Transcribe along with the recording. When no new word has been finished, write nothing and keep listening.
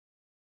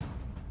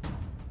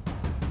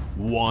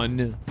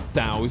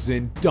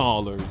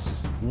$1,000.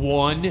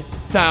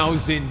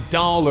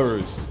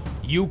 $1,000.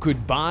 You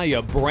could buy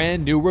a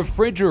brand new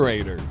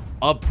refrigerator,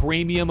 a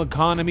premium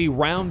economy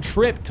round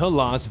trip to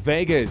Las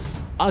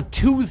Vegas, a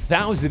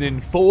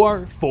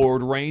 2004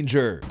 Ford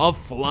Ranger, a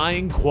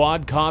flying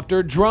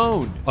quadcopter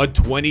drone, a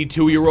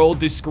 22-year-old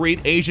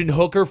discreet Asian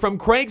hooker from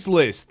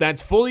Craigslist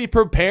that's fully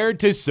prepared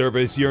to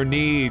service your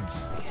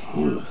needs.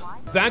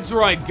 That's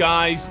right,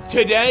 guys.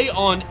 Today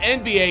on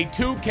NBA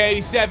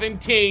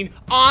 2K17,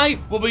 I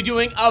will be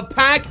doing a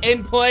pack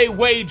and play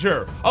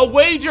wager. A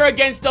wager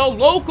against a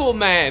local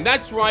man.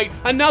 That's right,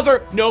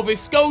 another Nova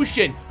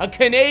Scotian, a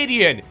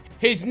Canadian.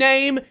 His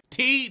name,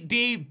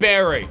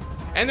 TDBarrett.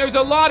 And there's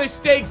a lot of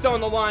stakes on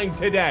the line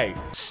today.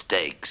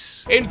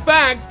 Stakes. In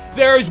fact,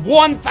 there's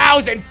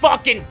 $1,000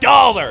 fucking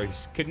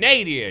dollars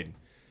Canadian,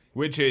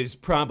 which is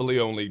probably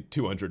only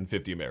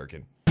 250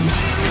 American.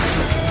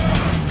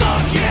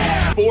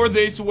 For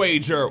this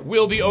wager,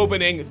 we'll be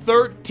opening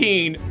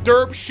 13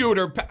 deep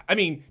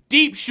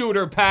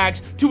shooter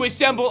packs to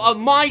assemble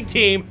my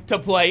team to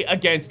play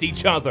against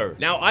each other.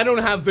 Now, I don't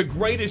have the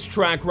greatest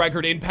track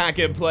record in pack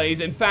and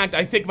plays. In fact,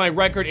 I think my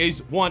record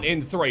is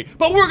 1-3.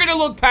 But we're gonna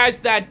look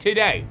past that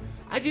today.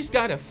 I just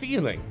got a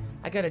feeling,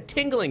 I got a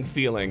tingling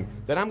feeling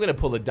that I'm gonna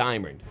pull a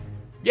diamond.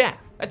 Yeah,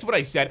 that's what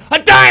I said. A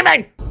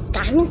diamond!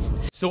 Diamonds?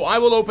 So I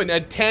will open a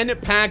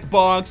 10-pack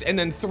box and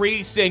then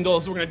 3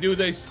 singles. We're gonna do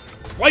this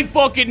right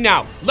fucking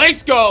now.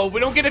 Let's go.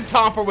 We don't get a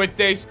topper with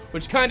this,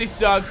 which kind of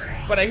sucks,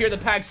 but I hear the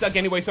packs suck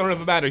anyway, so I don't know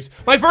if it matters.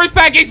 My first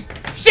pack is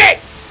shit!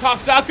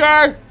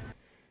 Cocksucker!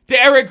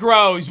 Derrick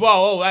Rose.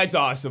 Whoa, oh, that's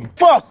awesome.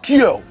 Fuck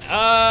you! We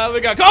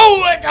got,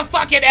 oh, it's a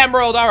fucking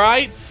emerald, all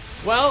right.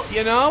 Well,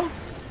 you know,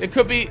 it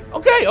could be,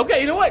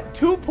 okay, you know what?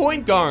 2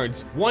 point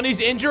guards. One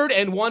is injured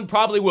and one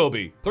probably will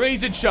be.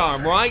 3's a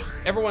charm, right?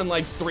 Everyone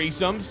likes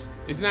threesomes.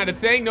 Isn't that a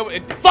thing? No,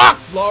 fuck,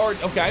 Lord,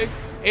 okay.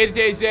 It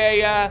is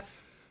a,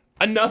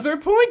 another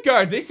point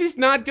guard. This is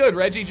not good.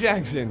 Reggie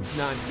Jackson.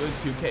 Not good.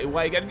 2K.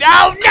 Why you got? No,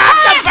 not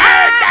the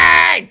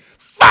Birdman!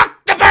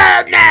 Fuck the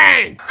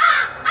Birdman!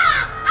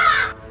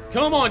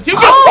 Come on, 2K.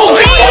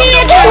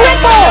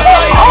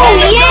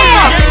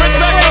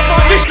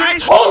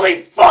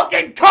 Holy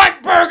fucking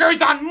cunt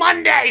burgers on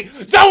Monday.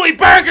 Zoe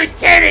Burger's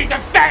titties are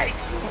fake.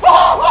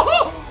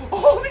 Oh,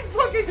 holy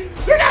fucking!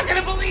 They're not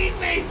gonna believe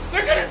me.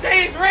 They're gonna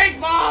say it's rigged,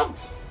 Mom.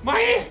 My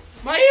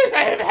ears.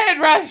 I have a head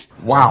rush.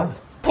 Wow.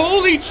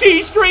 Holy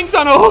cheese strings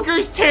on a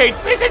hooker's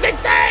tits. This is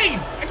insane.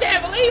 I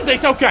can't believe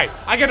this. Okay,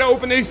 I gotta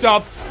open this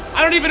up.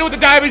 I don't even know what the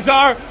diamonds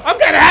are. I'm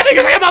kinda happy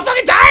because I have a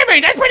fucking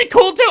diamond. That's pretty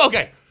cool too.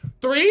 Okay,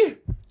 3,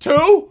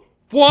 2,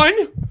 1,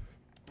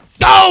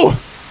 go.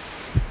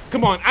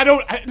 Come on, I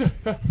don't.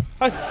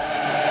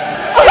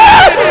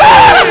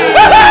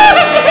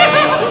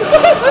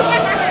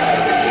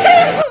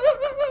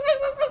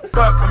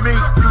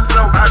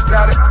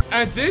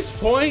 At this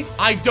point,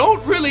 I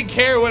don't really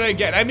care what I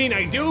get. I mean,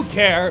 I do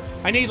care.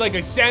 I need like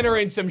a center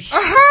and some shit.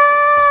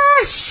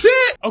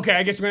 Okay,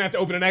 I guess we're gonna have to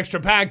open an extra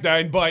pack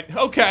then, but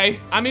okay.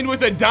 I mean,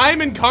 with a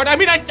diamond card, I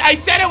mean, I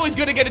said I was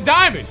gonna get a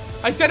diamond.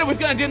 I said I was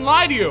gonna, I didn't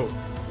lie to you.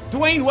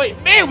 Dwayne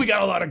Wade, man, we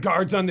got a lot of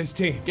guards on this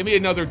team. Give me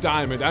another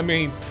diamond. I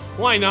mean,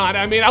 why not?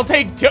 I mean, I'll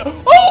take 2.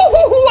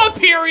 Oh, a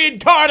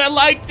period card. I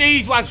like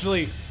these. Well,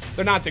 actually,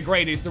 they're not the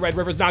greatest. The Red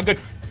River's not good.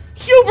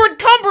 Hubert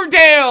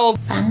Cumberdale!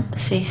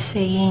 Fancy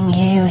seeing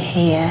you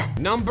here.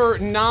 Number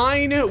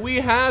 9,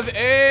 we have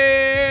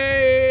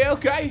a...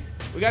 Okay,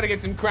 we gotta get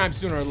some crabs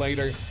sooner or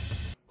later.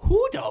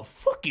 Who the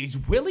fuck is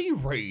Willie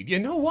Reed? You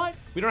know what?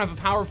 We don't have a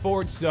power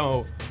forward,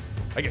 so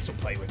I guess we'll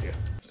play with you.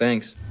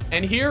 Thanks.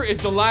 And here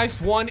is the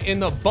last one in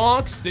the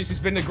box. This has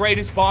been the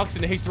greatest box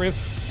in the history of...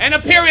 And a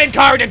period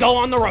card to go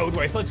on the road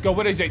with. Let's go,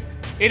 what is it?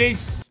 It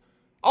is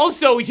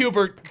also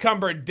Hubert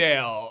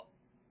Cumberdale.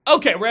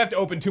 Okay, we're gonna have to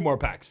open 2 more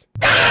packs.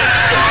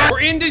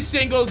 We're into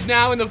singles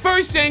now, and the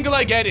first single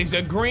I get is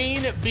a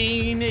green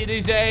bean. It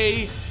is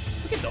a...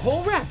 Look at the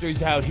whole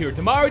Raptors out here.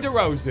 DeMar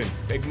DeRozan.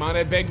 Big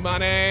money, big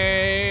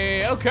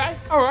money. Okay,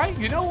 all right,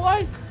 you know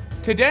what?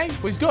 Today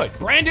was good.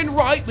 Brandon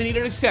Wright, we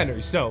needed a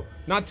center, so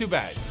not too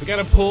bad. We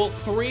gotta pull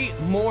 3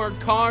 more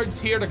cards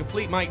here to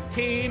complete my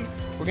team.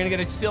 We're gonna get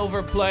a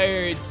silver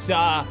player. It's,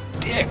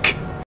 Dick.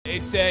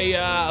 It's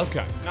a,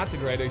 okay, not the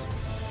greatest.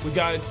 We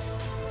got...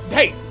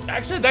 Hey,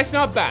 actually, that's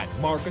not bad.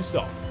 Marc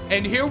Gasol.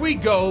 And here we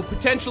go,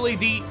 potentially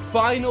the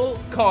final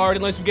card,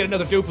 unless we get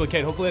another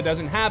duplicate. Hopefully that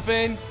doesn't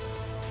happen.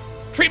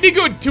 Treat me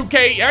good,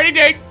 2K. You already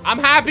did. I'm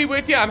happy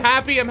with you. I'm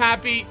happy.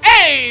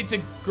 Hey, it's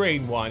a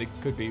green one. It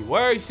could be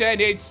worse,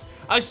 and it's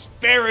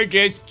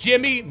Asparagus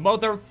Jimmy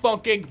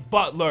motherfucking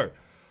Butler.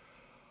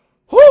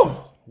 Whew,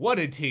 what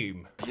a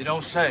team. You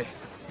don't say.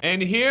 And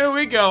here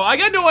we go. I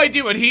got no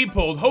idea what he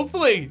pulled.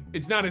 Hopefully,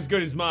 it's not as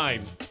good as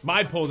mine.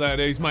 My pull, that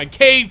is my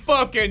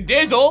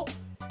K-fucking-dizzle.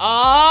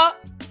 I'm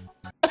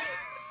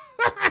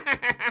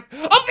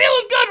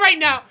feeling good right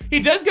now. He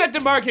does got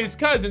DeMarcus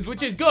Cousins,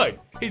 which is good.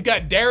 He's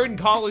got Darren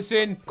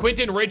Collison,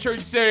 Quentin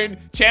Richardson,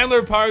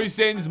 Chandler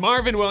Parsons,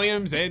 Marvin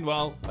Williams, and,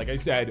 well, like I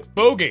said,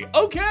 Bogey.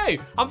 Okay,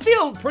 I'm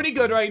feeling pretty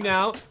good right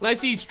now,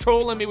 unless he's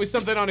trolling me with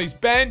something on his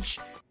bench.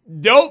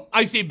 Nope,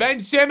 I see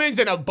Ben Simmons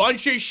and a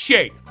bunch of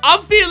shit.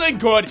 I'm feeling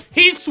good.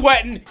 He's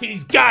sweating.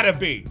 He's gotta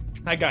be.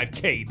 I got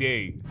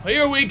KD.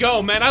 Here we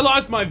go, man. I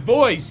lost my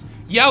voice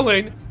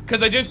yelling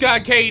because I just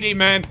got KD,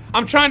 man.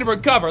 I'm trying to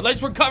recover.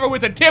 Let's recover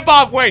with a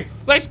tip-off win.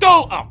 Let's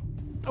go. Oh,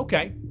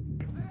 okay.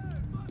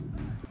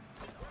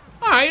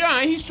 All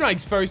right, he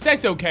strikes first.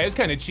 That's okay. It's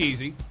kind of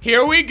cheesy.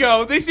 Here we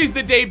go. This is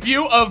the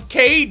debut of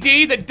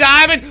KD, the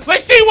Diamond.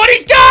 Let's see what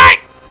he's got.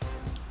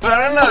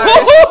 Very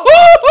nice.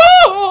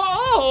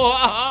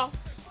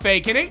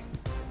 Faking it.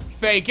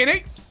 Faking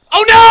it.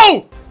 Oh,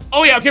 no!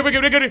 Oh, yeah, okay, we're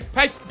good.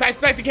 Pass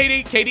back to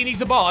KD. KD needs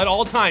the ball at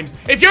all times.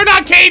 If you're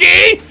not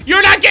KD,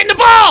 you're not getting the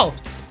ball!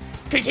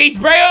 Because he's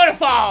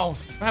beautiful.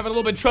 We're having a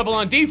little bit of trouble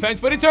on defense,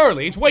 but it's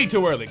early. It's way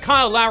too early.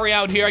 Kyle Lowry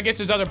out here. I guess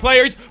there's other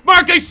players.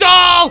 Marcus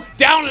Gasol!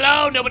 Down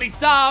low. Nobody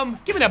saw him.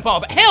 Give me that ball.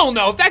 But hell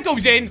no. If that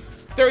goes in,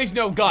 there is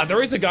no God.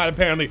 There is a God,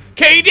 apparently.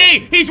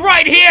 KD! He's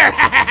right here!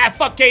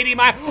 Fuck KD,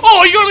 man.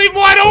 Oh, you're gonna leave him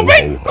wide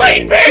open?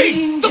 Green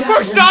bean! The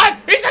first shot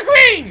is a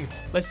green!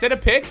 Let's set a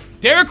pick.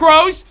 Derrick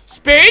Rose.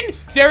 Spin.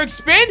 Derrick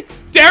spin.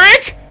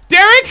 Derrick!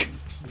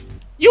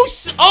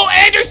 Oh,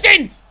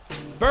 Anderson!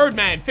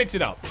 Birdman, fix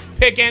it up.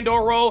 Pick and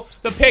or roll.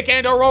 The pick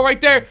and or roll right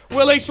there.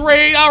 Willis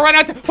Reed. I'll run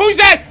out to... Who's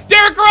that?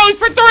 Derrick Rose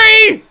for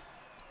 3!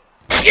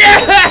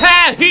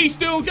 Yeah! He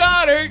still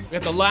got it. We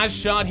got the last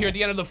shot here at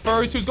the end of the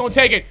first. Who's gonna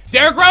take it?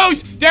 Derrick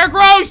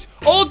Rose!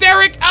 Old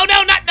Derrick! Oh,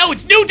 no,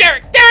 it's new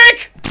Derrick!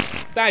 Derrick!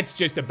 That's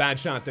just a bad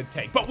shot to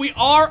take. But we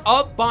are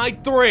up by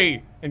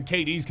 3. And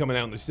KD's coming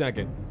out in the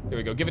second. Here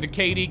we go. Give it to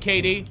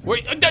KD.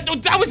 Wait,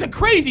 that was a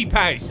crazy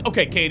pass.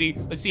 Okay,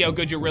 KD. Let's see how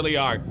good you really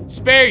are.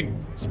 Spain.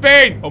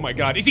 Oh my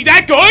God. Is he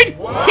that good?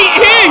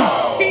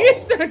 Wow. He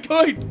is that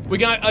good. We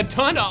got a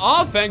ton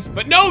of offense,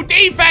 but no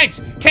defense.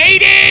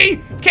 KD.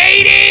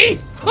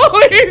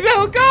 Oh, he's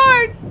so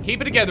good.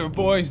 Keep it together,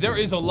 boys. There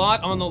is a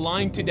lot on the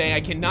line today. I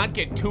cannot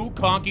get too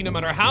cocky no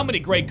matter how many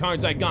great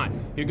cards I got.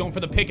 You're going for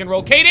the pick and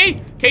roll.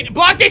 KD,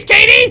 block this,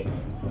 KD.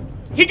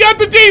 He got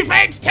the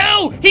defense,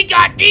 too! He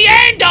got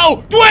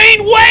D'Ando!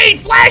 Dwayne Wade!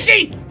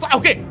 Flashy!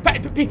 Okay,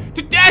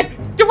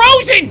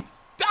 DeRozan!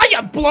 Ah,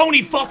 you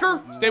blony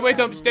fucker! Stay with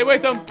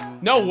him.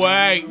 No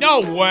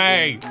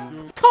way.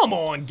 Come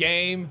on,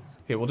 game.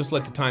 Here, we'll just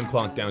let the time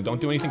clock down. Don't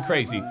do anything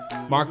crazy.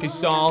 Marcus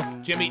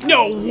Gasol, Jimmy.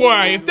 No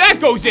way! If that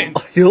goes in,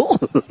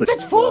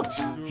 that's fucked.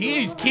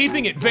 He is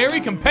keeping it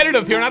very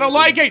competitive here, and I don't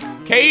like it.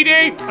 KD,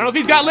 I don't know if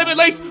he's got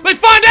limitless. Let's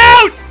find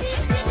out!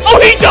 Oh,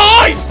 he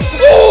does!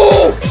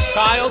 Ooh!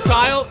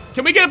 Kyle,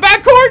 can we get a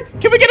backcourt?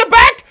 Can we get a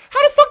back?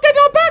 How the fuck that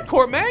not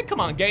backcourt, man? Come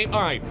on, game.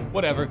 All right,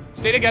 whatever.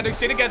 Stay together.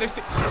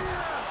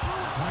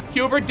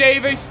 Hubert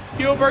Davis.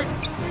 Hubert.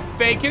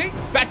 Faking it.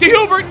 Back to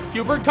Hubert.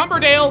 Hubert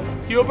Cumberdale.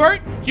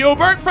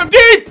 Hubert from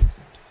deep.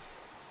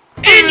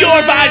 In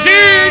your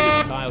budget.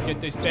 Kyle, get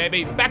this,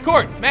 baby.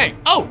 Backcourt. Man.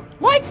 Oh,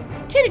 what?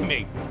 Kidding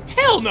me.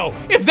 Hell no.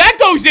 If that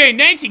goes in,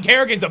 Nancy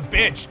Kerrigan's a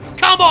bitch.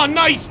 Come on,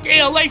 nice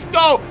steal. Let's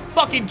go.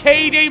 Fucking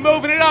KD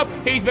moving it up.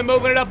 He's been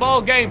moving it up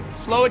all game.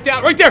 Slow it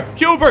down. Right there.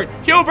 Hubert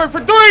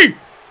for 3.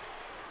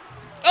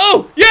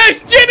 Oh,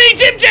 yes. Jimmy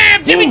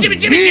Jam.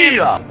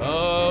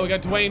 Oh, we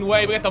got Dwayne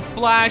Wade. We got the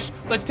flash.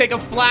 Let's take a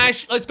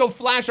flash. Let's go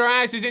flash our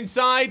asses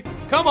inside.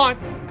 Come on.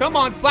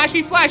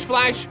 Flashy flash.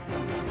 Flash,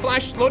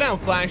 slow down,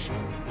 Flash.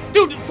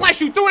 Dude, Flash,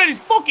 you threw it at his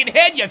fucking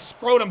head, you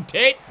scrotum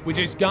tit. We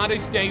just gotta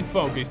stay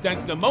focused.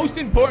 That's the most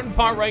important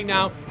part right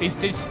now, is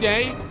to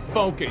stay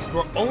focused.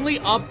 We're only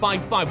up by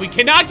 5. We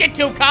cannot get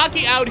too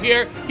cocky out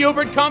here.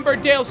 Hubert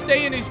Cumberdale,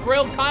 stay in his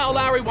grill. Kyle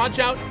Lowry, watch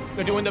out.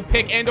 They're doing the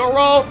pick and or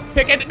roll.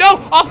 No,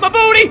 off my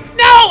booty.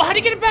 No, how do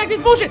you get it back? This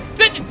bullshit.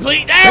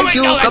 Please, there we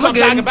go. That's what I'm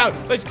talking about.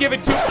 Let's give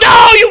it to...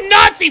 No, you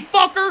Nazi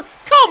fucker.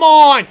 Come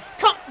on.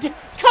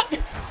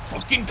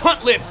 Fucking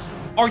cunt lips.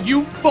 Are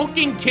you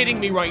fucking kidding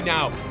me right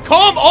now?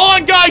 Come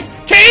on, guys!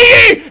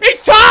 KD!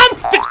 It's time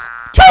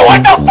to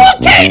what the fuck,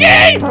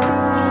 KD?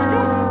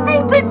 You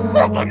stupid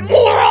fucking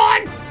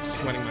moron! I'm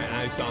sweating my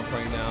eyes off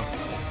right now.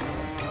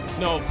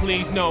 No,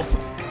 please, no.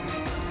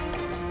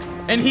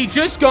 And he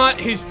just got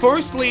his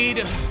first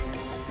lead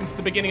since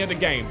the beginning of the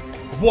game.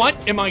 What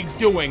am I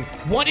doing?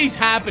 What is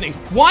happening?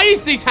 Why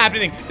is this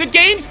happening? The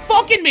game's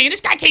fucking me.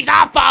 This guy keeps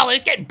off-balling.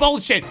 It's getting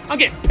bullshit. I'm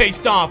getting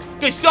pissed off.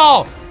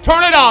 Gasol,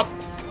 turn it up.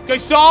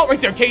 Gasol, right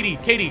there, KD.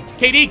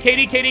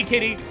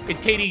 It's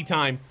KD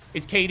time.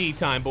 It's KD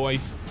time,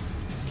 boys.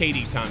 It's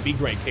KD time. Be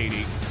great,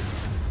 KD.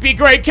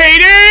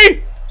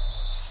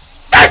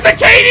 That's the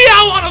KD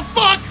I wanna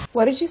fuck!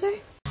 What did you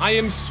say? I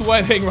am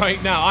sweating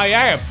right now.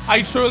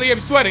 I truly am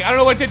sweating. I don't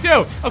know what to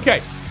do.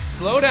 Okay,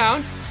 slow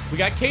down. We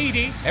got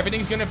KD.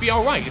 Everything's gonna be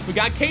all right. If we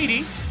got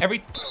KD,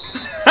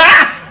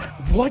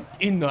 What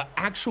in the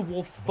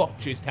actual fuck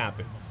just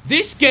happened?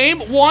 This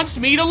game wants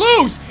me to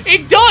lose.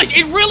 It does.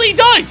 It really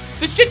does.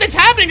 The shit that's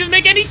happening doesn't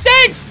make any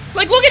sense.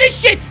 Like, look at this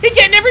shit. He's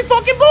getting every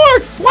fucking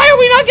board. Why are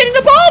we not getting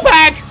the ball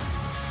back?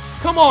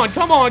 Come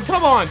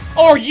on.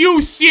 Are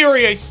you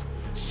serious?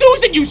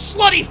 Susan, you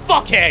slutty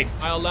fuckhead.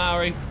 Kyle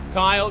Lowry.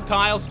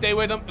 Kyle, stay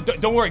with him.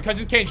 Don't worry,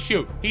 Cousins can't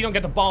shoot. He don't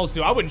get the balls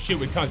to. I wouldn't shoot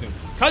with Cousins.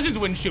 Cousins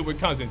wouldn't shoot with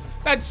Cousins.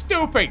 That's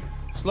stupid.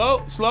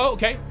 Slow, slow,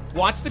 okay.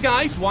 Watch the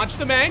guys, watch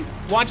the man,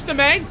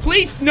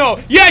 please. No,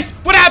 yes,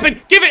 what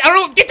happened? Give it, I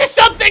don't know, get the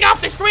sub thing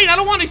off the screen. I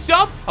don't want a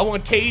sub. I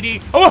want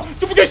Katie. I want,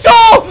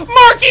 oh,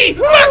 Marky.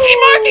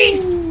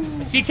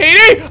 I see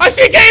Katie.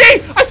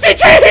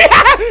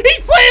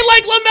 He's playing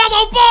like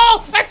LaMelo Ball.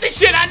 That's the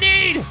shit I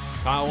need.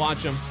 I'll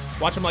watch him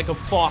like a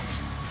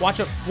fox. Watch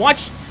him,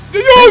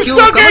 Oh,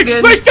 so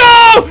good. Let's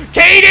go.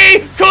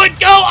 Katie could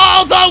go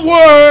all the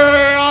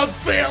world. I'm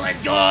feeling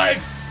good.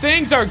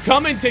 Things are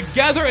coming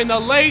together in the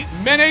late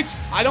minutes.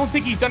 I don't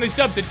think he's done a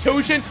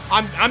substitution.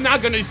 I'm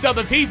not going to sub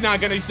if he's not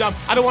going to sub.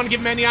 I don't want to give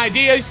him any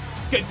ideas.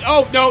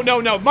 Oh,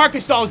 no.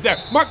 Marcus All's there.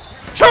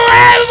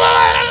 Traveling!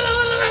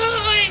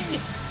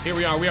 Here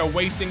we are. We are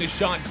wasting the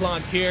shot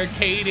clock here.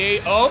 Katie.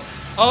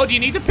 Oh, do you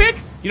need the pick?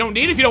 You don't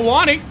need it if you don't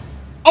want it.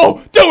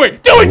 Oh, do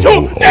it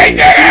too. They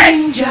did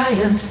it!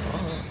 Giant.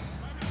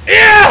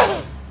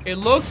 Yeah! It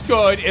looks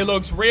good. It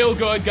looks real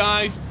good,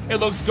 guys. It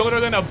looks gooder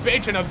than a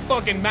bitch in a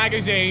fucking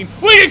magazine.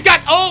 We just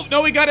got, oh,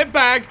 no, we got it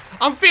back.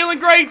 I'm feeling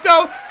great,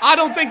 though. I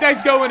don't think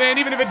that's going in.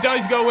 Even if it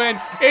does go in,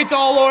 it's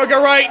all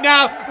Orga right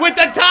now. With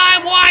the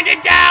time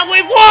winding down,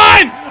 we've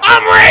won!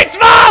 I'm rich,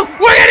 Mom!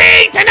 We're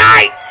gonna eat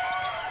tonight!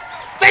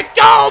 Let's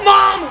go,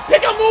 Mom!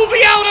 Pick a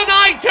movie out on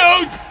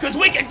iTunes, because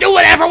we can do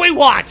whatever we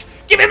want.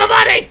 Give me my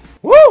money!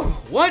 Woo!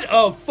 What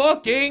a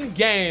fucking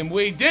game.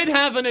 We did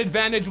have an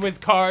advantage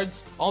with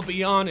cards, I'll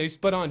be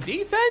honest, but on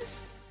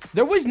defense,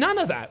 there was none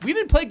of that. We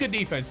didn't play good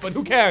defense, but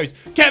who cares?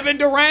 Kevin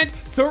Durant,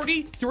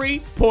 33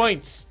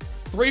 points.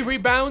 3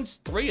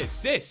 rebounds, 3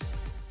 assists.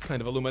 It's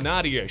kind of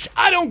Illuminati-ish.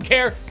 I don't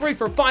care. 3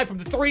 for 5 from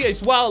the 3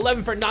 as well,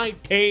 11 for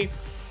 19.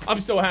 I'm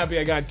so happy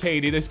I got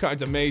Katie. This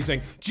card's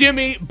amazing.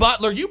 Jimmy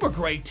Butler, you were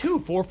great too.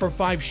 4 for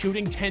 5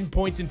 shooting, 10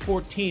 points in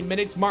 14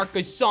 minutes.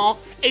 Marcus Gasol,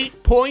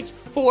 8 points,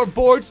 4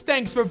 boards.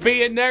 Thanks for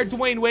being there.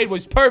 Dwayne Wade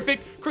was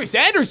perfect. Chris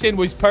Anderson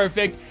was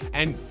perfect.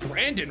 And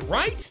Brandon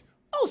Wright,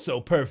 also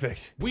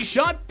perfect. We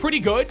shot pretty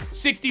good,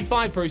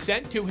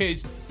 65% to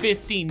his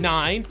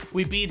 59.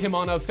 We beat him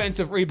on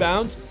offensive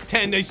rebounds,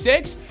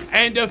 10-6,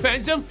 and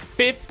defensive,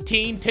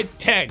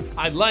 15-10.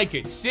 I like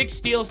it. 6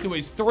 steals to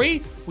his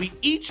 3. We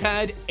each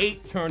had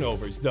 8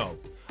 turnovers, though.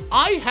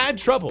 I had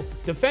trouble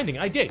defending.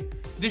 I did.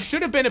 This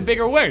should have been a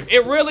bigger win.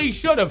 It really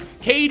should have.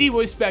 Katie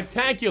was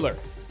spectacular.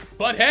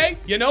 But hey,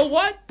 you know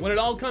what? When it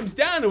all comes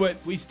down to it,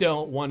 we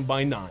still won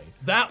by 9.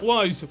 That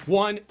was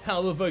one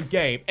hell of a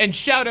game. And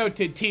shout out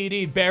to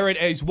TDBarrett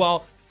as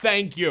well.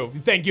 Thank you.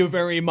 Thank you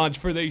very much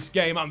for this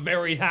game. I'm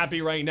very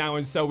happy right now,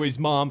 and so is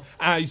Mom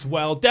as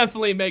well.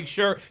 Definitely make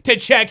sure to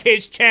check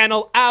his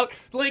channel out.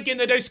 Link in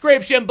the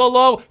description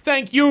below.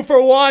 Thank you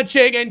for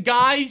watching. And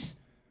guys,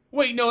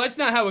 wait, no, that's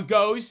not how it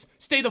goes.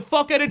 Stay the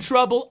fuck out of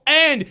trouble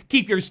and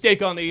keep your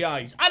stick on the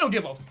ice. I don't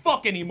give a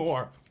fuck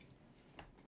anymore.